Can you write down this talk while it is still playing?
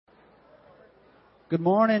Good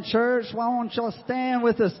morning, church. Why won't y'all stand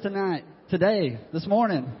with us this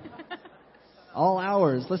morning? All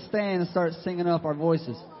hours. Let's stand and start singing up our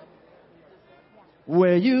voices.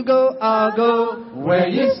 Where you go, I'll go. Where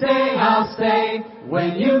you stay, I'll stay.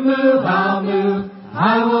 When you move, I'll move.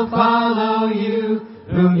 I will follow you.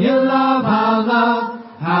 Whom you love, I'll love.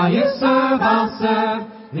 How you serve, I'll serve.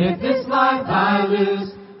 If this life I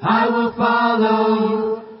lose, I will follow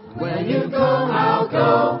you. Where you go, I'll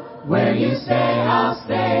go. Where you stay, I'll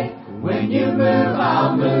stay. When you move,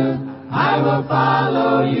 I'll move. I will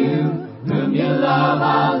follow you. Whom you love,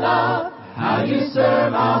 I'll love. How you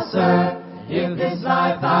serve, I'll serve. If this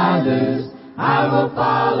life I lose, I will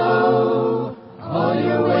follow. All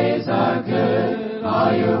your ways are good.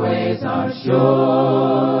 All your ways are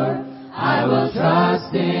sure. I will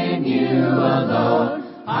trust in you alone.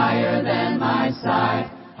 Higher than my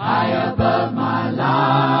sight. High above my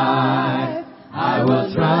life. I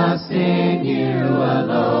will trust in you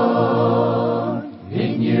alone,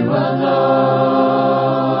 in you alone.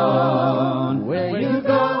 Where you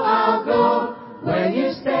go, I'll go. Where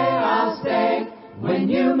you stay, I'll stay. When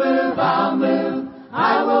you move, I'll move.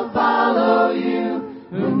 I will follow you.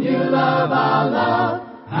 Whom you love, I'll love.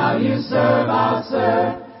 How you serve, I'll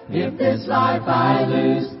serve. If this life I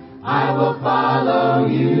lose, I will follow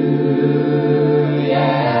you.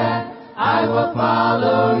 Yeah, I will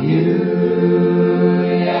follow you.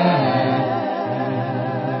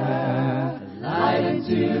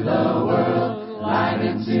 To the world, light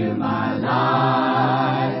into my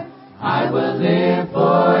life. I will live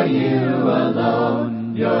for you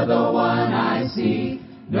alone. You're the one I seek,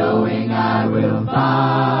 knowing I will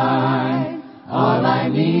find all I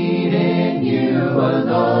need in you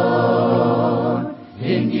alone.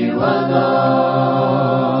 In you alone.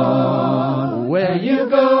 Where you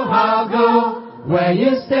go, I'll go. Where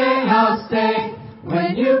you stay, I'll stay.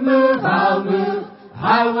 When you move, I'll move.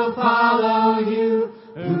 I will follow you.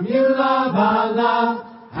 Whom you love, I'll love.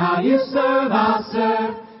 How you serve, I'll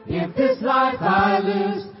serve. If this life I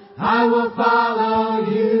lose, I will follow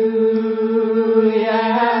you.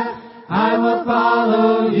 Yeah, I will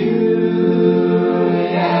follow you.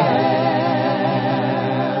 Yeah.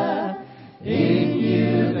 In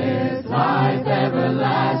you there's life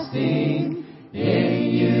everlasting.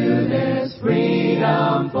 In you there's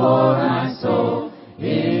freedom for my soul.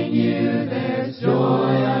 In you there's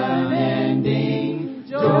joy unending,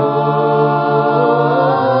 joy.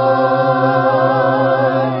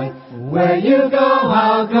 Where you go,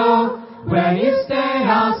 I'll go. Where you stay,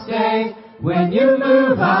 I'll stay. When you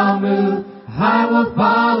move, I'll move. I will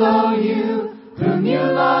follow you. Whom you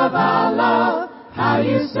love, I'll love. How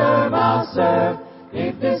you serve, I'll serve.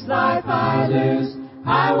 If this life I lose,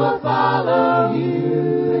 I will follow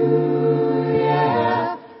you.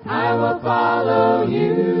 Yeah, I will follow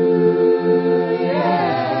you.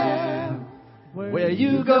 Yeah. Where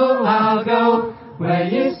you go, I'll go. Where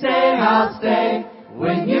you stay, I'll stay.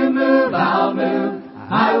 When you move, I'll move.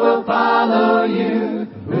 I will follow you.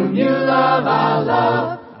 Whom you love, I'll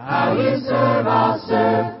love. How you serve, I'll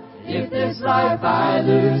serve. If this life I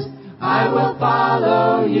lose, I will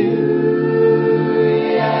follow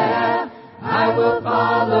you. Yeah, I will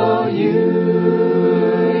follow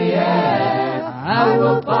you. Yeah, I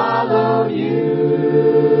will follow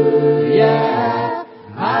you. Yeah,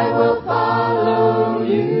 I will follow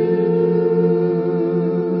you.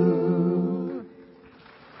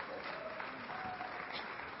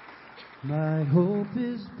 My hope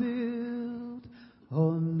is built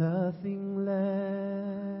on nothing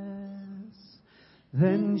less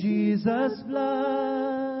than Jesus'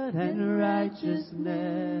 blood and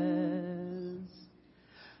righteousness.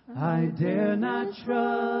 I dare not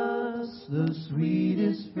trust the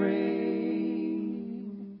sweetest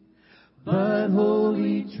frame, but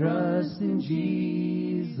wholly trust in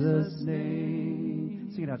Jesus'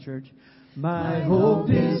 name. Sing it out, church. My hope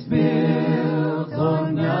is built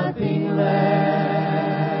on nothing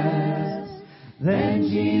less than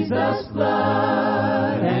Jesus'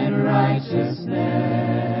 blood and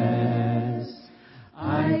righteousness.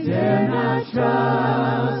 I dare not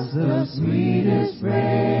trust the sweetest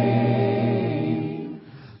frame,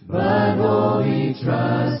 but wholly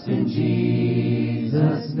trust in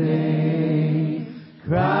Jesus' name.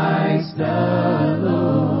 Christ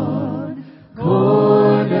alone,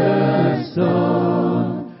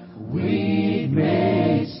 cornerstone, weak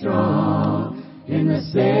made strong in the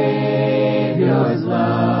Savior's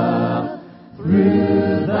love.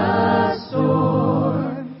 Through the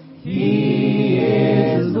storm, He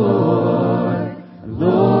is Lord,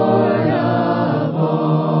 Lord of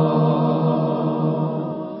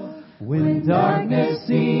all. When darkness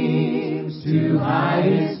seems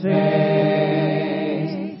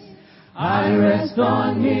rest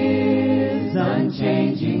on His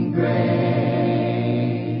unchanging grace.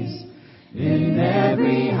 In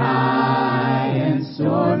every high and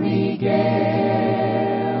stormy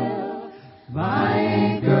gale, my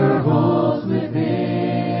anchor holds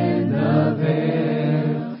within the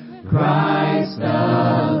veil. Christ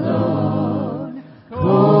alone,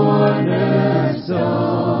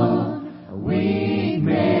 cornerstone, weak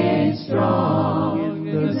made strong,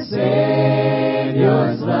 the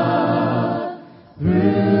Savior's love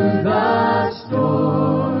through the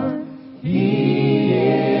storm. He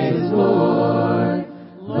is Lord,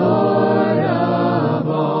 Lord of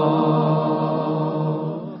all.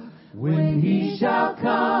 When He shall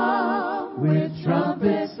come with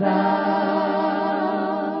trumpets sound,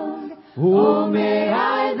 oh, may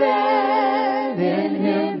I then in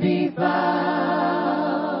Him be found,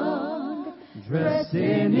 dressed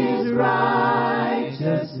in His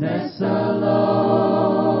righteousness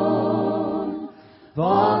alone,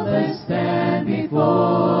 faultless stand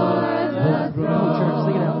before the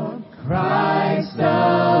throne. Christ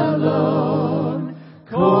alone,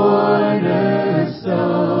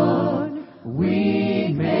 cornerstone,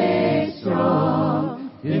 weak made strong,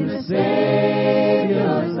 in the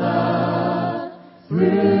Savior's love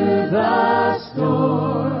through the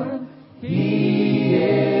storm. He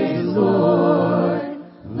is Lord,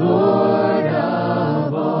 Lord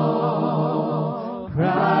of all.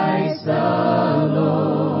 Christ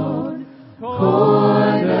alone,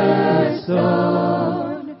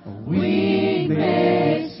 cornerstone, weak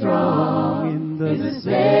made strong, in the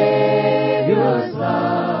Savior's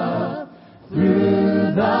love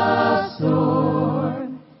through the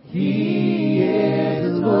storm. He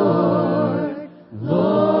is Lord,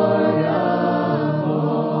 Lord of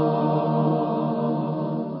all.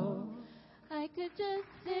 I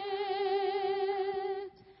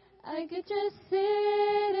could just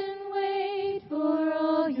sit and wait for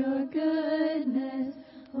all your goodness,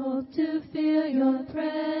 hope to feel your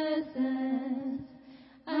presence.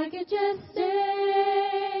 I could just stay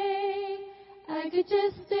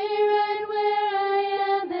right where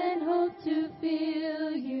I am and hope to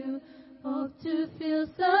feel you, hope to feel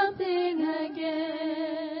something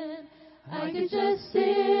again. I could just sit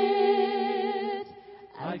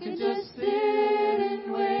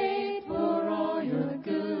and wait for all your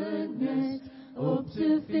goodness, hope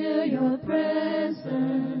to feel your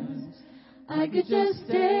presence. I could just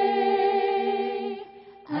stay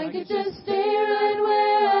right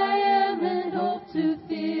where I am and hope to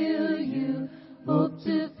feel you, hope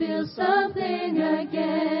to feel something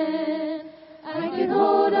again. I could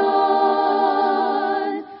hold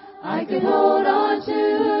on to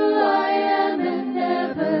who I am and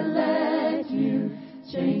never let you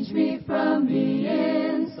change me from the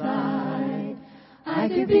inside. I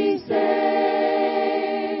could be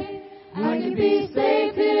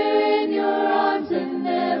safe here in your arms and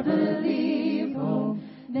never leave home,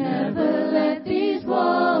 never let these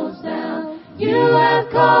walls down. You have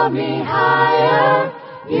called me higher,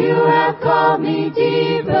 you have called me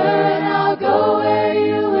deeper, and I'll go where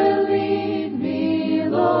you will lead me,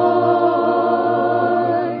 Lord.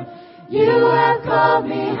 You have called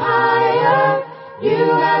me higher, you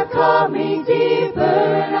have called me deeper,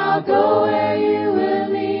 and I'll go where you will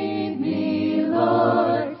lead me,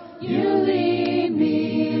 Lord. You lead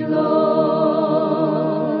me, Lord.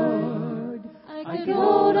 I could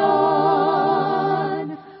hold on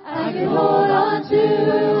to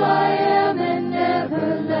who I am and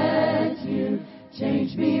never let you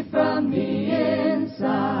change me from the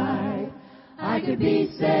inside. I could be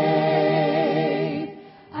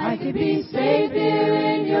safe here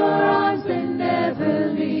in your arms and never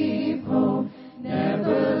leave home,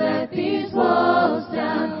 never let these walls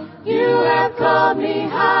down. You have called me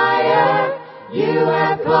higher, you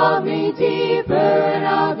have called me deeper, and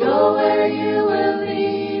I'll go where you will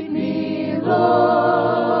lead me,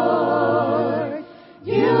 Lord.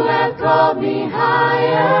 You have called me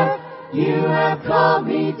higher, you have called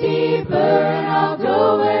me deeper, and I'll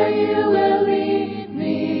go where you will lead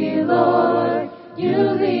me, Lord. You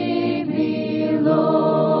lead me, Lord.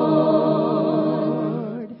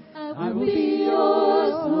 I will be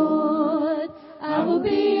yours, Lord. I will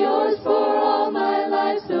be yours for all my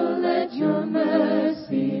life, so let your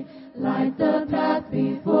mercy light the path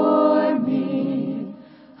before me.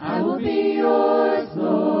 I will be yours,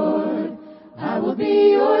 Lord. I will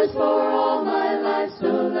be yours for all my life, so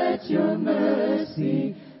let your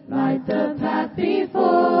mercy light the path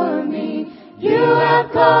before me. You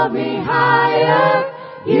have called me higher,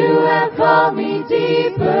 you have called me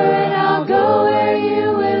deeper, and I'll go where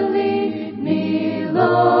you will lead me,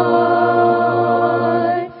 Lord.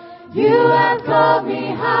 You have called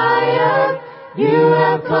me higher, you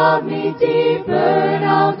called me deeper, and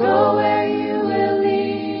I'll go where you will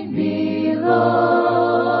lead me, Lord.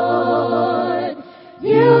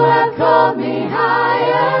 You have called me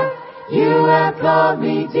higher, you have called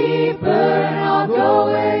me deeper, and I'll go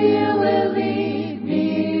where you will lead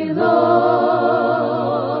me, Lord.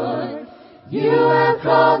 You have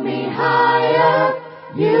called me higher,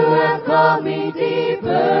 you have called me deeper,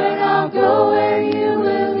 and I'll go where you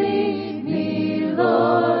will lead me,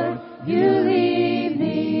 Lord. You lead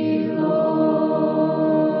me, Lord.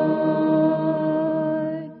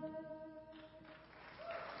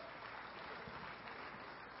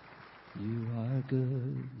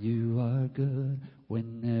 You are good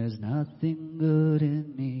when there's nothing good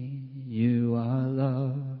in me. You are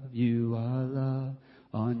love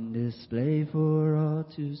on display for all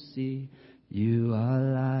to see. You are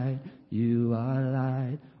light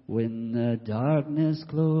when the darkness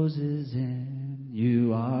closes in.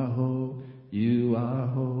 You are hope,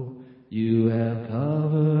 you have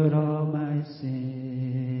covered all my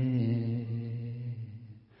sin.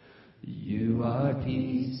 You are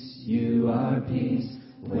peace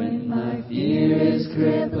when my fear is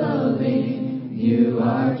crippling. You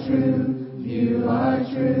are true,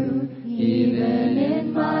 even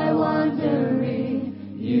in my wandering.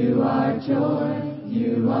 You are joy,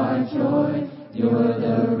 you're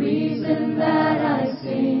the reason that I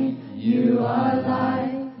sing. You are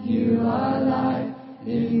light,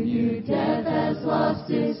 in you death has lost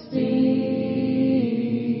its sting.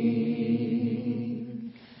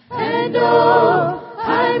 And oh,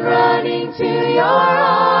 I'm running to your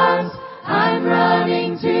arms, I'm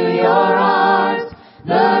running to your arms.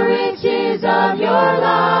 The riches of your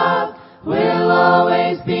love will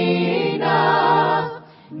always be enough.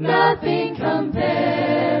 Nothing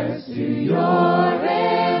compares to your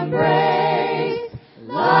embrace.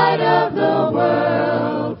 Light of the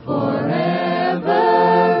world,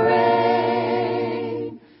 forever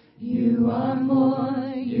reign. You are more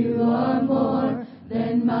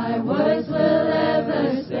than my words will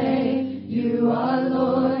ever say. You are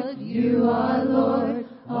Lord,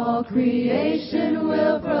 all creation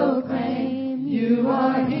will proclaim. You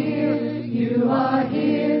are here,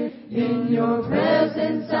 in your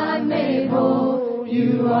presence I'm made whole.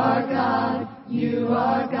 You are God,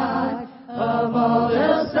 of all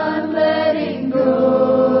else I'm letting go.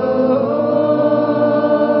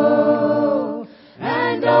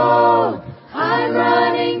 And oh, I'm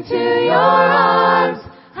running to your arms,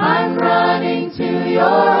 I'm running to your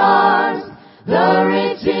arms. The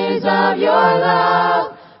riches of your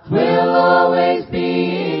love will always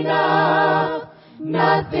be enough.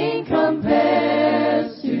 Nothing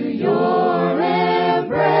compares to your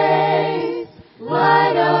embrace.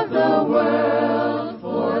 Light of the world,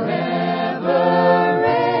 forever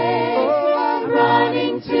reign. I'm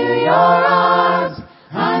running to your arms,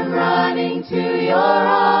 I'm running to your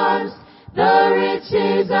arms. The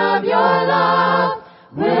riches of your love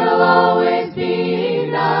will always be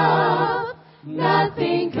enough.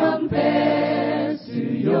 Nothing compares to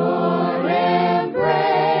your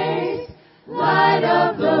embrace. Light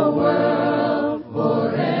of the world,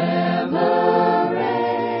 forever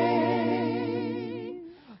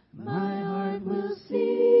reign. My heart will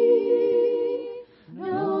see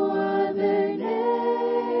no other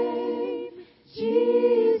name.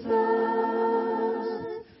 Jesus,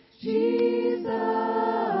 Jesus.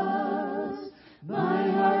 My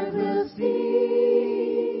heart will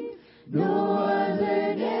see no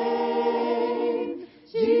other name.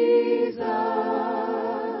 Jesus,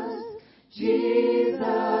 Jesus.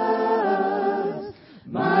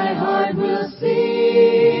 My heart will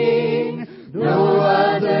sing no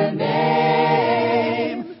other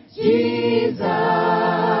name. Jesus,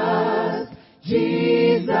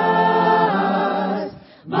 Jesus.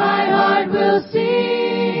 My heart will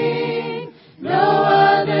sing no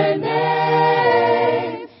other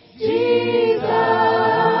name. Jesus,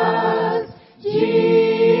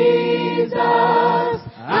 Jesus.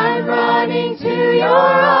 I'm running to your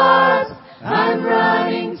arms, I'm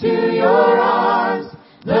running to your arms.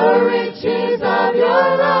 The riches of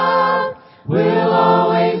your love will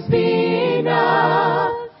always be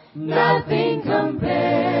enough. Nothing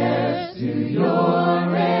compares to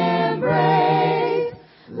your embrace.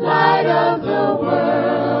 Light of the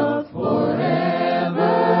world,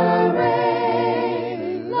 forever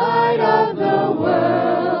reign. Light of the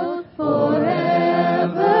world, forever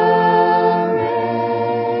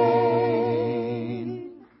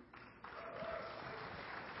reign.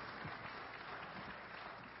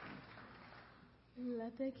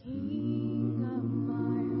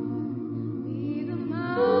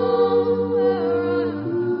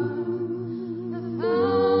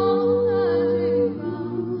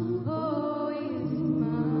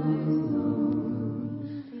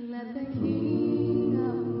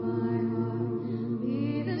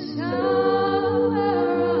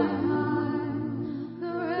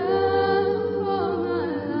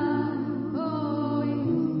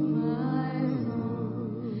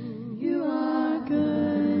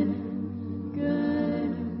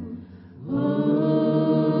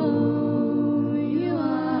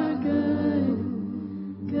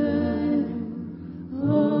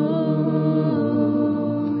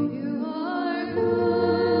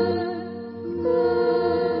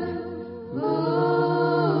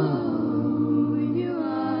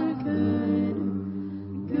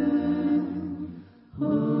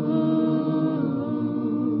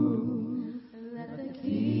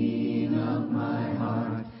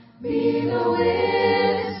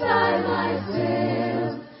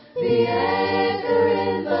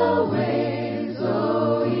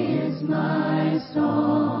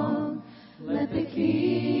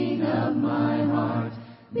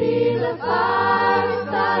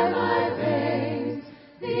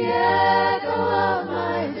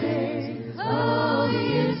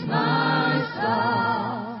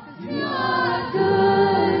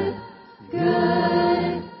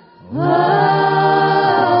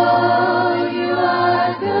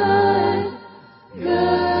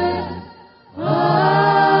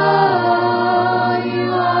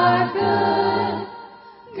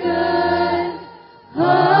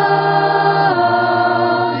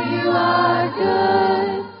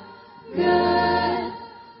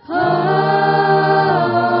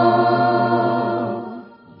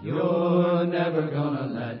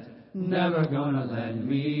 never gonna let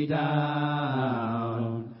me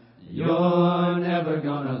down. You're never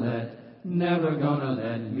gonna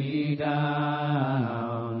let me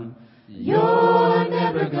down. You're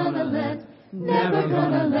never gonna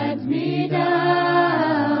let me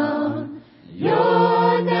down.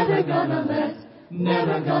 You're never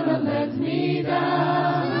gonna let me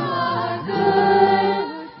down. You are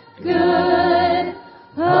good, good.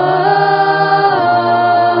 Oh,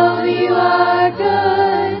 you are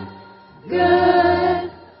good,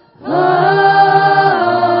 good. Oh,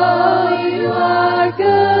 you are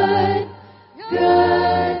good,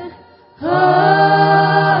 good. Oh,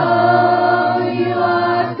 you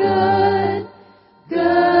are good,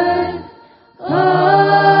 good. Oh,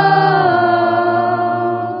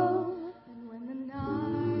 and when the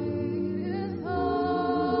night is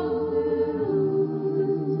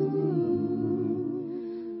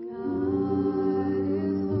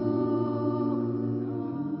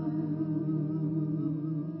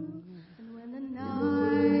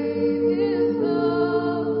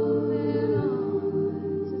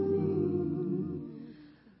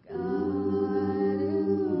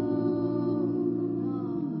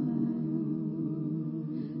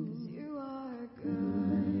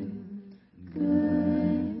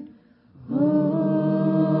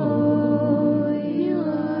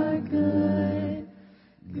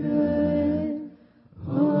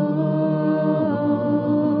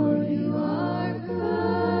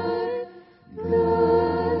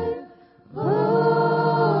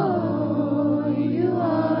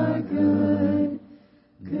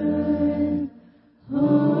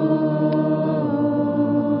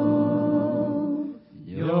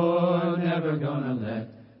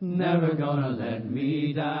never gonna let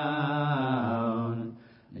me down.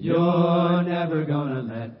 You're never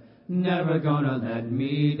gonna let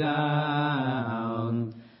me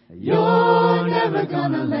down. You're never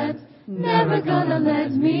gonna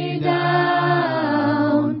let me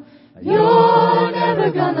down. You're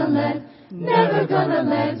never gonna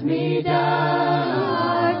let me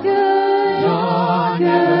down. Good, you're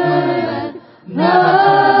never gonna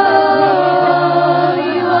let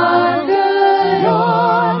you are good.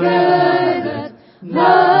 You're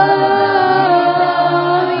good.